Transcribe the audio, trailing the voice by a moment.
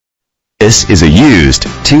This is a used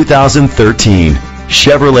 2013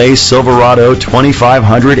 Chevrolet Silverado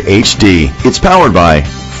 2500HD. It's powered by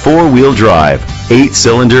four-wheel drive,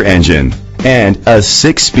 8-cylinder engine, and a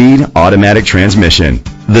 6-speed automatic transmission.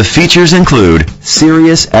 The features include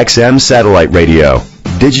Sirius XM satellite radio,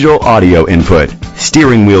 digital audio input,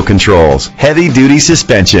 steering wheel controls, heavy-duty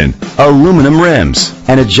suspension, aluminum rims,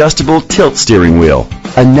 an adjustable tilt steering wheel,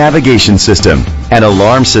 a navigation system, an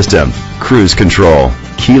alarm system, cruise control,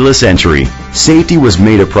 keyless entry. Safety was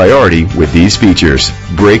made a priority with these features: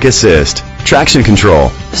 brake assist, traction control,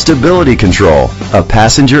 stability control, a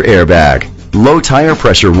passenger airbag, low tire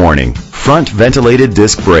pressure warning, front ventilated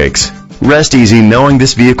disc brakes. Rest easy knowing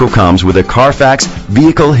this vehicle comes with a Carfax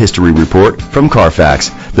Vehicle History Report from Carfax,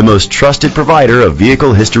 the most trusted provider of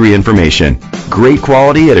vehicle history information. Great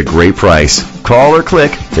quality at a great price. Call or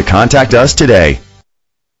click to contact us today.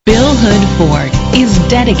 Bill Hood Ford is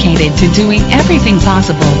dedicated to doing everything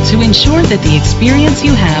possible to ensure that the experience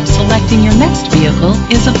you have selecting your next vehicle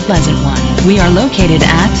is a pleasant one. We are located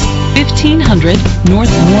at 1500 North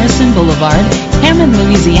Morrison Boulevard, Hammond,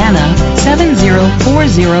 Louisiana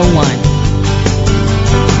 70401.